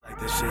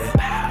shit.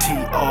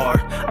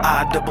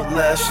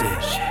 TRISS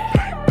shit.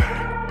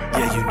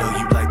 Yeah, you know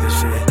you like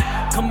this shit.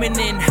 Coming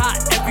in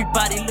hot,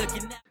 everybody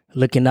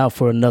looking out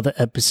for another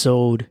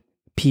episode,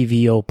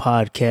 PVO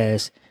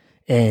podcast.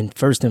 And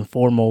first and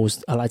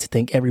foremost, I'd like to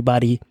thank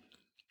everybody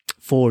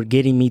for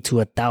getting me to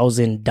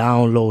 1,000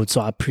 downloads.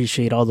 So I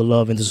appreciate all the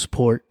love and the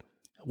support.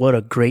 What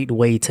a great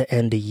way to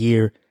end the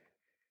year.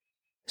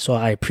 So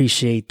I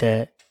appreciate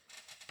that.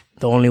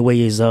 The only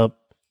way is up,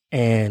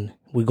 and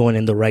we're going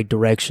in the right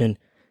direction.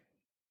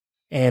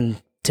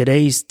 And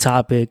today's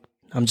topic,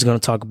 I'm just going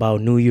to talk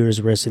about New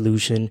Year's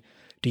resolution.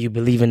 Do you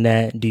believe in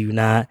that? Do you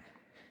not?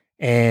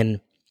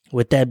 And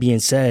with that being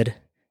said,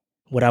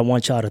 what I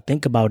want y'all to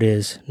think about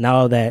is,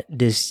 now that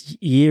this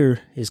year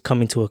is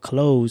coming to a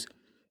close,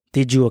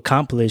 did you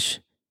accomplish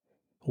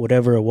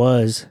whatever it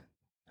was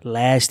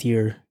last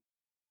year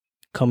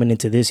coming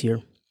into this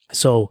year?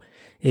 So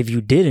if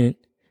you didn't,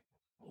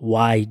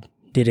 why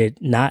did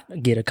it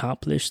not get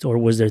accomplished? Or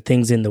was there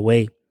things in the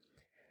way?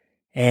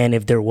 And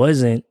if there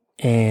wasn't,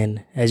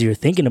 and as you're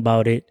thinking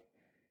about it,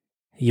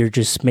 you're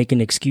just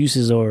making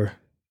excuses or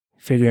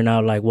figuring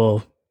out like,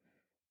 well,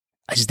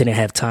 I just didn't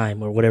have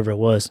time or whatever it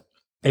was.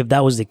 If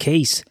that was the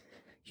case,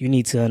 you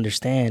need to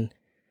understand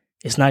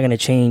it's not going to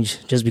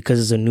change just because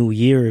it's a new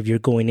year if you're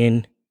going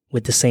in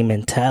with the same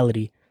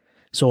mentality.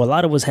 So a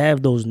lot of us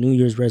have those New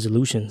Year's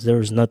resolutions.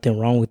 There's nothing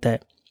wrong with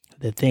that.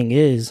 The thing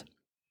is,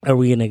 are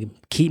we going to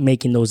keep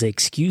making those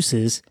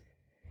excuses,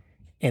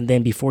 and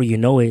then before you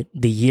know it,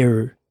 the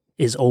year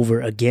is over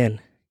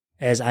again?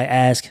 As I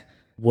ask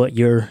what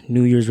your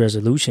New Year's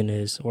resolution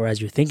is, or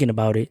as you're thinking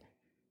about it,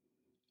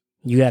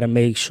 you got to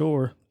make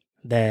sure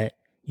that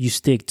you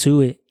stick to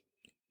it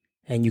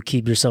and you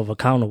keep yourself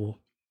accountable.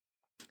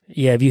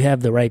 Yeah, if you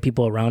have the right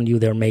people around you,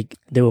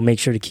 they will make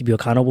sure to keep you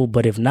accountable.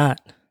 But if not,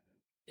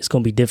 it's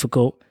going to be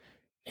difficult,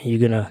 and you're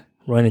going to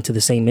run into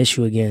the same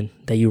issue again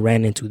that you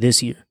ran into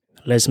this year.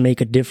 Let's make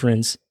a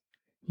difference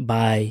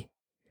by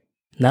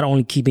not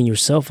only keeping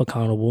yourself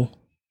accountable,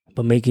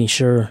 but making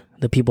sure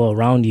the people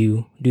around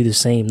you do the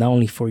same, not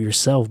only for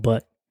yourself,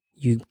 but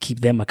you keep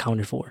them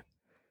accounted for.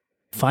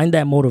 Find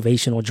that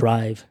motivational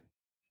drive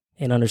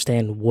and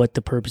understand what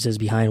the purpose is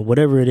behind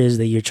whatever it is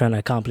that you're trying to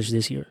accomplish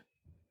this year.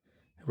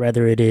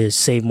 Rather it is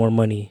save more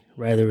money,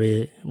 rather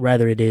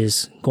it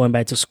is going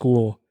back to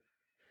school,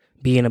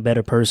 being a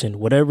better person,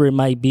 whatever it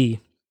might be.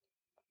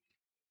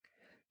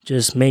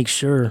 Just make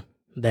sure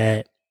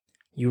that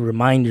you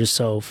remind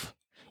yourself,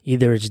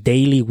 either it's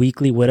daily,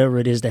 weekly, whatever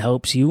it is that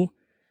helps you,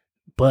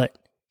 but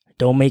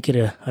don't make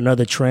it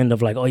another trend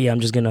of like, oh yeah, I'm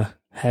just going to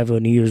have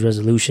a New Year's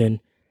resolution,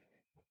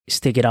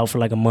 stick it out for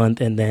like a month,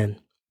 and then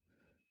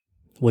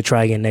we'll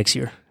try again next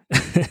year.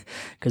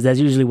 Because that's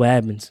usually what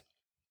happens.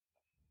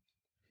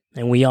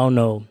 And we all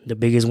know the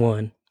biggest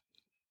one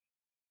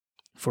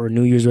for a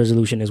New Year's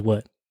resolution is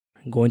what?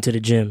 Going to the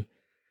gym.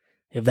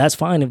 If that's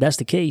fine, if that's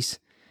the case.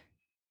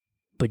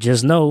 But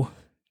just know,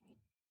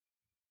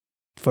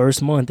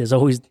 first month is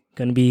always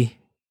going to be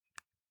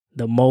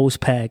the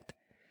most packed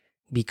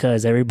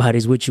because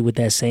everybody's with you with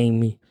that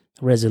same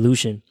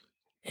resolution.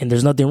 And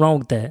there's nothing wrong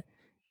with that.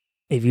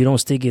 If you don't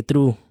stick it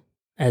through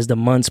as the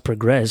months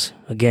progress,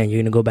 again, you're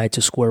going to go back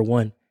to square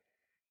one.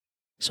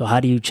 So how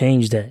do you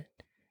change that?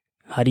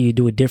 How do you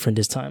do it different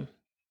this time?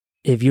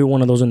 If you're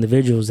one of those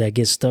individuals that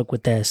gets stuck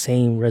with that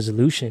same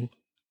resolution,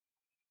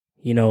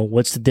 you know,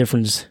 what's the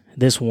difference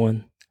this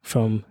one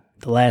from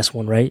the last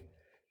one, right?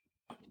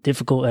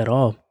 Difficult at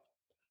all.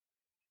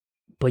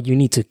 But you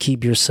need to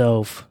keep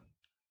yourself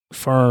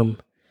firm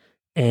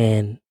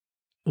and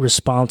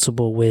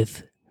responsible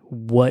with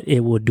what it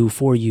will do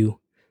for you,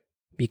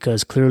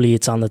 because clearly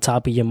it's on the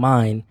top of your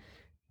mind,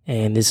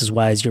 and this is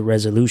why it's your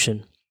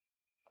resolution.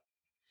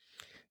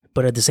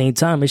 But at the same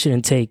time, it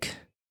shouldn't take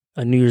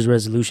a New Year's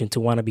resolution to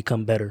want to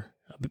become better,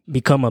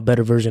 become a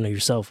better version of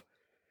yourself.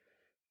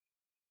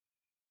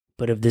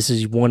 But if this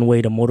is one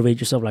way to motivate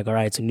yourself, like, all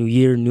right, it's a new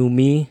year, new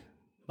me,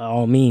 by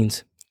all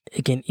means,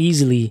 it can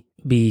easily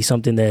be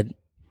something that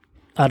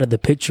out of the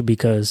picture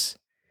because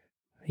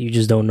you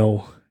just don't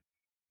know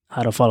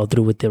how to follow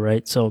through with it,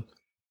 right? So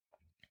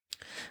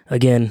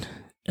again,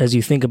 as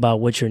you think about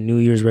what your New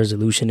Year's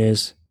resolution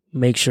is,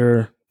 make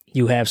sure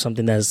you have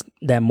something that's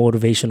that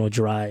motivational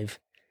drive,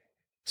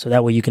 so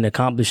that way you can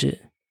accomplish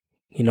it.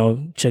 You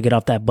know, check it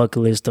off that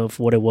bucket list of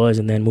what it was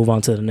and then move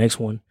on to the next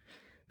one.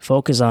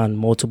 Focus on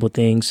multiple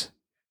things,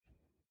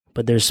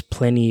 but there's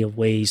plenty of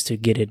ways to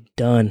get it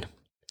done.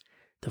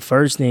 The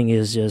first thing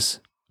is just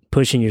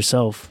pushing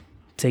yourself,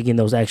 taking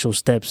those actual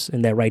steps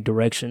in that right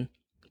direction.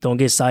 Don't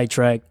get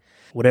sidetracked.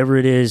 Whatever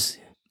it is,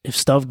 if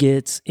stuff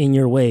gets in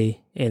your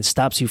way and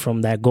stops you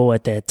from that goal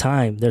at that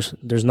time,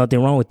 there's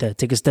nothing wrong with that.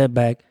 Take a step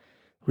back,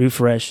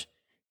 refresh,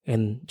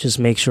 and just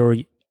make sure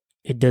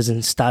it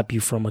doesn't stop you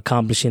from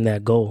accomplishing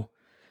that goal.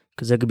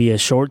 Because it could be a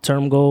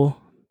short-term goal,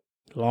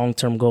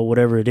 long-term goal,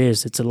 whatever it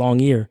is. It's a long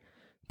year.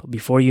 But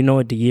before you know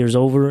it, the year's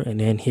over, and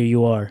then here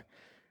you are.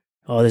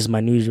 Oh, this is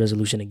my New Year's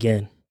resolution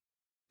again.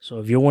 So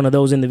if you're one of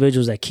those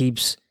individuals that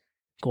keeps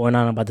going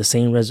on about the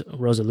same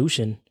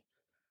resolution,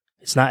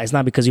 it's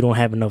not because you don't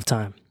have enough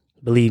time.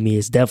 Believe me,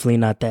 it's definitely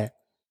not that.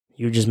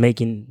 You're just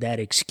making that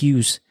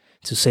excuse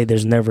to say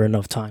there's never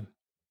enough time.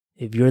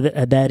 If you're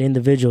that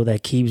individual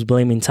that keeps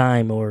blaming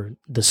time or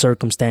the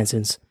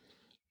circumstances,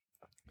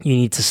 you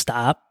need to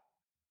stop.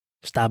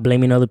 Stop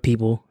blaming other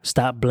people.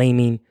 Stop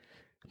blaming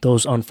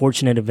those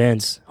unfortunate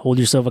events. Hold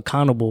yourself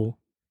accountable.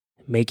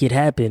 Make it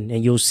happen.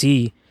 And you'll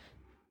see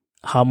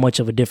how much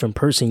of a different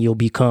person you'll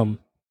become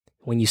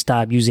when you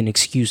stop using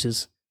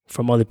excuses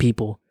from other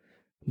people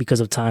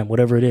because of time,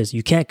 whatever it is.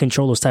 You can't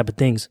control those type of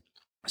things.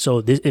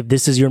 So if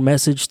this is your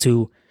message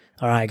to,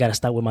 all right, I got to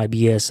stop with my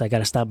BS. I got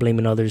to stop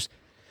blaming others.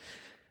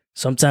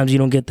 Sometimes you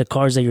don't get the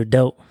cards that you're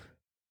dealt,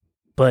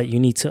 but you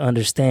need to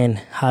understand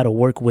how to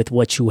work with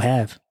what you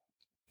have.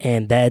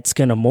 And that's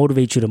going to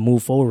motivate you to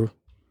move forward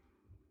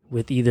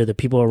with either the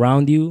people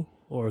around you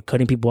or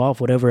cutting people off,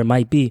 whatever it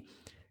might be.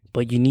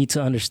 But you need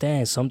to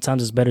understand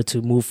sometimes it's better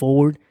to move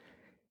forward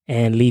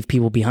and leave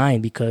people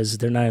behind because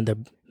they're not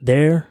in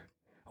their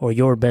or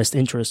your best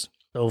interest.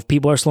 So if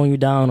people are slowing you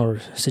down or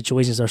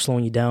situations are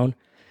slowing you down,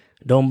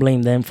 don't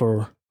blame them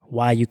for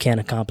why you can't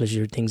accomplish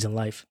your things in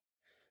life.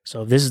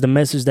 So if this is the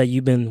message that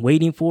you've been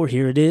waiting for,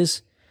 here it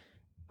is.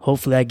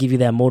 Hopefully I give you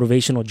that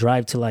motivational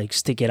drive to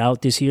stick it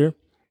out this year.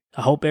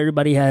 I hope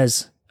everybody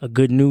has a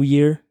good new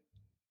year,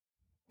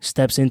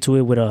 steps into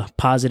it with a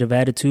positive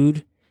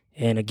attitude.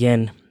 And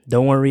again,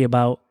 don't worry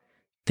about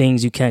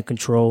things you can't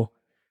control,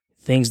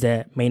 things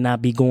that may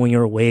not be going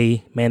your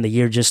way. Man, the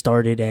year just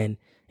started and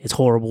it's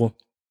horrible.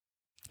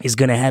 It's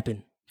going to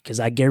happen because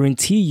I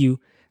guarantee you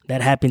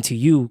that happened to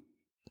you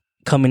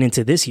coming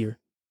into this year.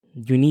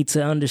 You need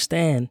to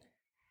understand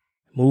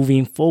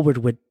moving forward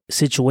with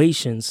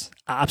situations,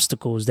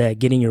 obstacles that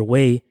get in your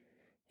way,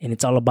 and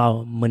it's all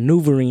about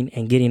maneuvering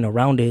and getting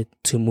around it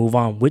to move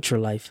on with your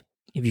life.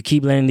 If you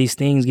keep letting these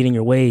things get in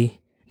your way,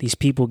 these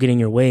people get in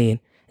your way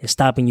and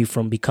stopping you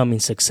from becoming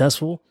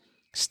successful,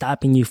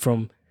 stopping you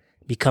from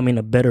becoming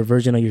a better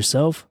version of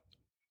yourself,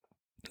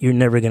 you're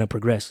never going to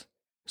progress.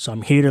 So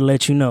I'm here to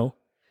let you know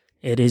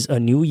it is a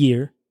new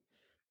year.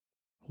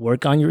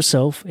 Work on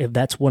yourself if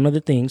that's one of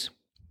the things.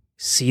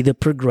 See the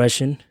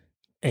progression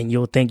and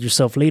you'll thank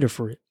yourself later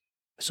for it.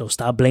 So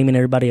stop blaming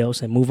everybody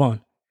else and move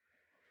on.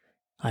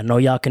 I know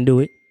y'all can do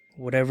it.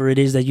 Whatever it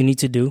is that you need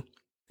to do,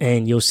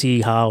 and you'll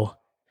see how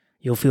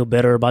you'll feel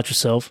better about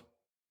yourself.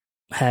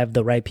 Have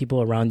the right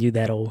people around you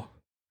that'll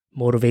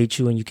motivate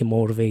you and you can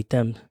motivate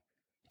them.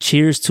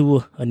 Cheers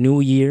to a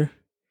new year.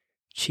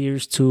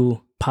 Cheers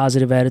to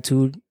positive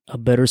attitude, a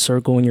better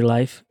circle in your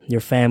life,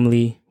 your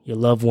family, your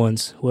loved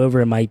ones,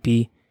 whoever it might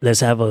be.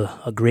 Let's have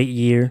a great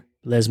year.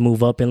 Let's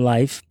move up in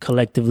life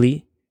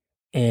collectively.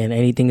 And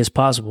anything is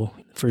possible,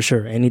 for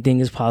sure. Anything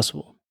is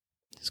possible.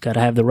 Just got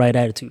to have the right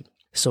attitude.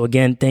 So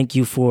again, thank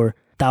you for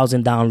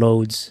 1,000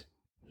 downloads.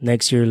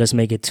 Next year, let's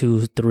make it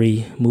 2,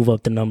 3, move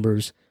up the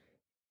numbers.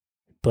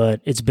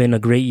 But it's been a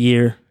great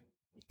year.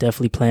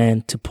 Definitely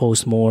plan to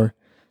post more,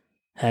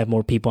 have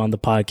more people on the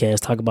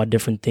podcast, talk about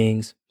different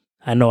things.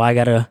 I know I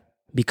got to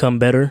become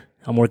better.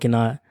 I'm working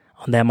on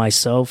that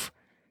myself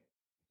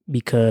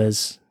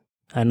because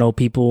I know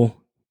people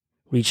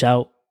reach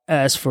out,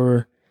 ask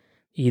for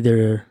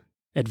either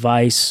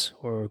advice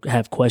or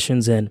have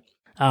questions, and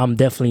I'm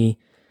definitely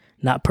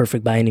not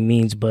perfect by any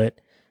means, but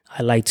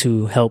I like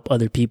to help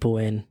other people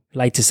and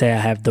like to say I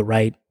have the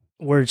right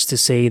words to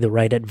say, the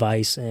right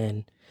advice,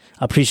 and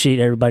I appreciate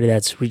everybody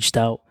that's reached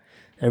out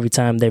every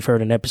time they've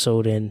heard an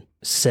episode and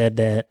said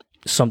that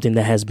something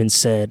that has been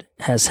said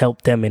has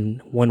helped them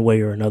in one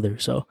way or another.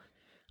 So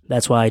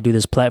that's why I do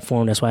this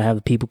platform. That's why I have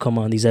the people come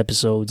on these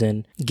episodes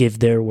and give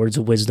their words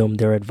of wisdom,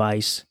 their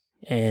advice.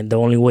 And the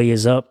only way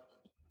is up.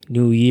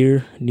 New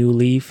year, new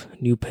leaf,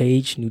 new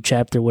page, new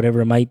chapter,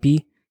 whatever it might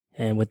be.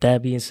 And with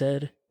that being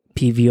said,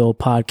 PVO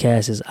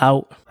Podcast is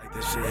out. Like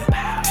this shit. TRISS.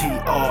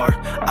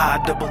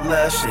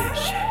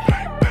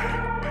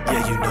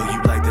 Yeah, you know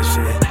you like this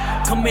shit.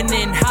 Coming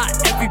in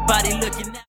hot, everybody looking at